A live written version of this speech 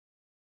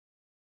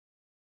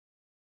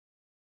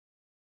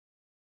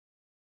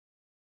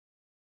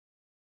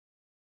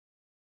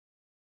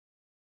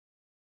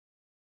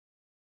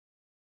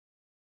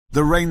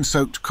The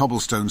rain-soaked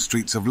cobblestone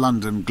streets of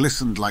London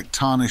glistened like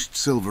tarnished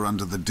silver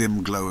under the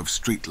dim glow of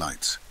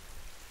streetlights.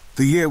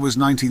 The year was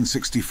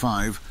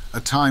 1965, a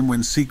time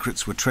when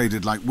secrets were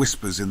traded like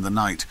whispers in the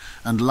night,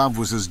 and love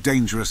was as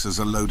dangerous as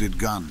a loaded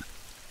gun.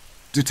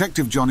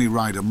 Detective Johnny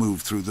Ryder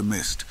moved through the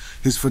mist,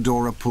 his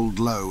fedora pulled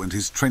low and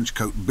his trench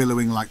coat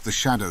billowing like the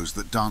shadows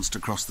that danced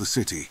across the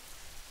city.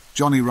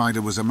 Johnny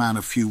Ryder was a man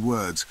of few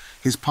words,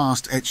 his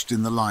past etched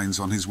in the lines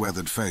on his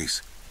weathered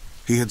face.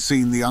 He had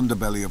seen the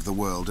underbelly of the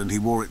world, and he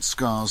wore its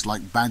scars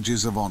like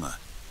badges of honour.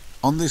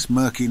 On this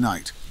murky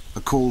night,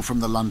 a call from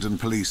the London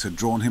police had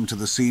drawn him to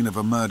the scene of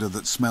a murder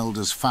that smelled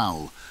as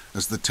foul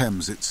as the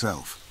Thames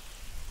itself.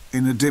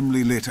 In a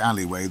dimly lit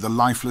alleyway, the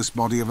lifeless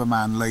body of a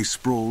man lay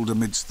sprawled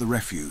amidst the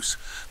refuse.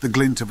 The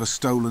glint of a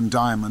stolen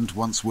diamond,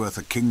 once worth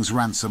a king's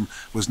ransom,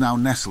 was now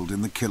nestled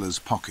in the killer's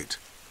pocket.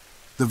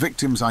 The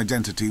victim's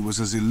identity was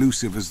as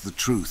elusive as the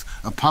truth,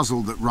 a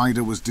puzzle that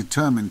Ryder was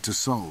determined to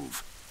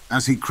solve.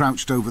 As he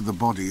crouched over the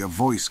body, a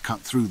voice cut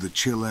through the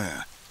chill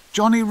air.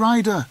 "Johnny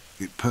Ryder!"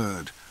 it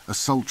purred, a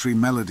sultry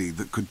melody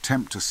that could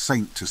tempt a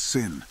saint to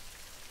sin.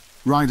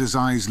 Ryder's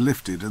eyes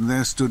lifted, and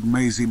there stood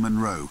Maisie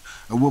Monroe,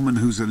 a woman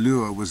whose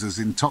allure was as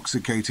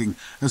intoxicating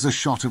as a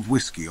shot of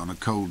whiskey on a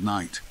cold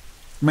night.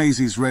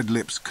 Maisie's red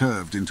lips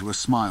curved into a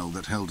smile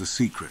that held a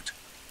secret.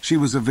 She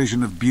was a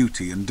vision of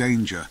beauty and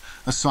danger,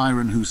 a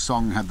siren whose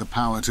song had the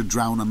power to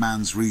drown a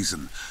man's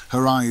reason.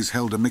 Her eyes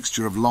held a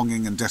mixture of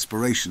longing and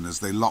desperation as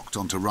they locked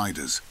onto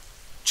Ryder's.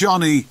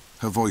 "Johnny,"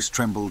 her voice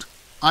trembled,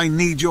 "I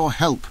need your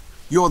help.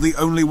 You're the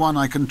only one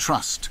I can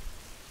trust."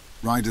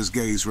 Ryder's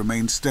gaze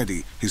remained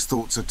steady, his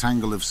thoughts a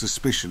tangle of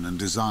suspicion and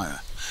desire.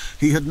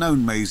 He had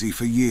known Maisie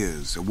for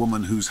years, a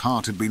woman whose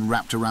heart had been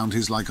wrapped around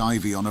his like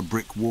ivy on a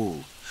brick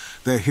wall.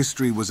 Their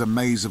history was a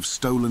maze of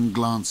stolen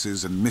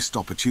glances and missed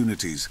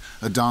opportunities,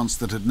 a dance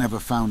that had never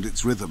found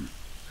its rhythm.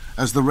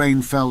 As the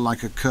rain fell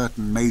like a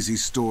curtain,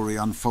 Maisie's story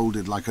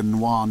unfolded like a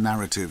noir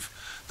narrative.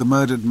 The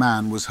murdered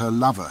man was her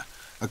lover,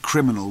 a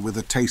criminal with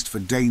a taste for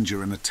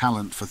danger and a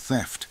talent for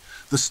theft.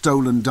 The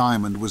stolen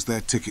diamond was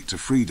their ticket to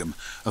freedom,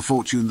 a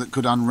fortune that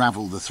could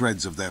unravel the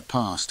threads of their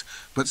past.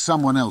 But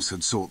someone else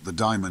had sought the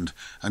diamond,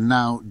 and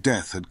now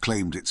death had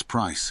claimed its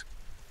price.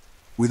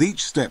 With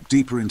each step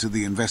deeper into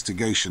the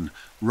investigation,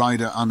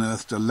 Ryder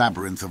unearthed a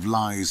labyrinth of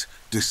lies,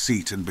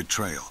 deceit and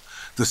betrayal.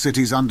 The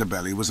city's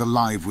underbelly was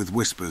alive with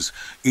whispers,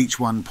 each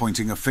one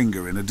pointing a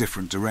finger in a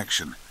different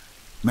direction.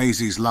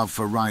 Maisie's love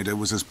for Ryder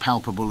was as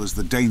palpable as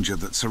the danger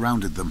that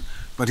surrounded them,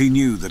 but he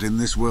knew that in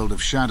this world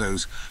of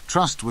shadows,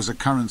 trust was a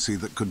currency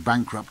that could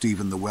bankrupt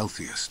even the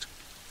wealthiest.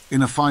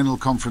 In a final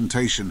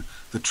confrontation,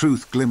 the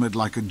truth glimmered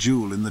like a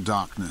jewel in the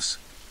darkness.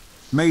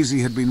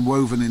 Maisie had been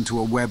woven into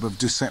a web of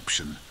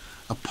deception,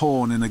 a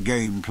pawn in a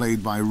game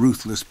played by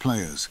ruthless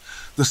players.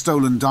 The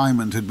stolen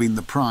diamond had been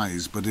the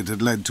prize, but it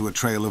had led to a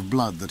trail of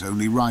blood that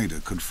only Ryder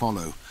could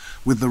follow.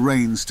 With the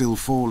rain still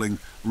falling,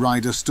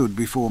 Ryder stood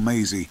before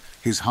Maisie,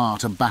 his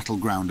heart a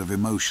battleground of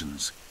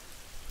emotions.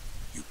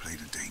 "You played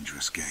a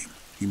dangerous game,"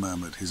 he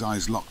murmured, his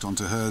eyes locked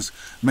onto hers.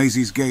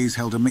 Maisie's gaze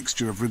held a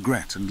mixture of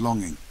regret and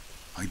longing.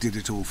 "I did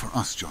it all for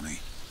us, Johnny."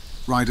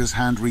 Ryder's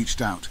hand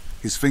reached out,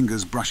 his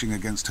fingers brushing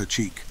against her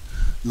cheek.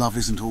 "Love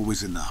isn't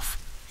always enough,"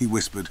 he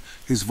whispered,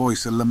 his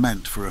voice a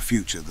lament for a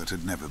future that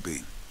had never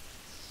been.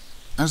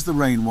 As the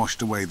rain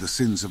washed away the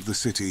sins of the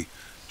city,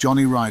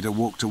 Johnny Ryder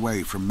walked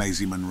away from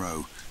Maisie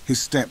Monroe, his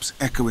steps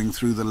echoing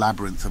through the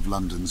labyrinth of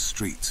London's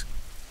streets.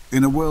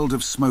 In a world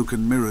of smoke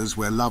and mirrors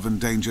where love and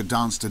danger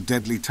danced a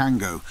deadly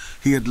tango,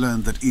 he had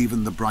learned that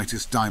even the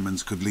brightest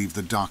diamonds could leave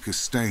the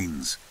darkest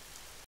stains.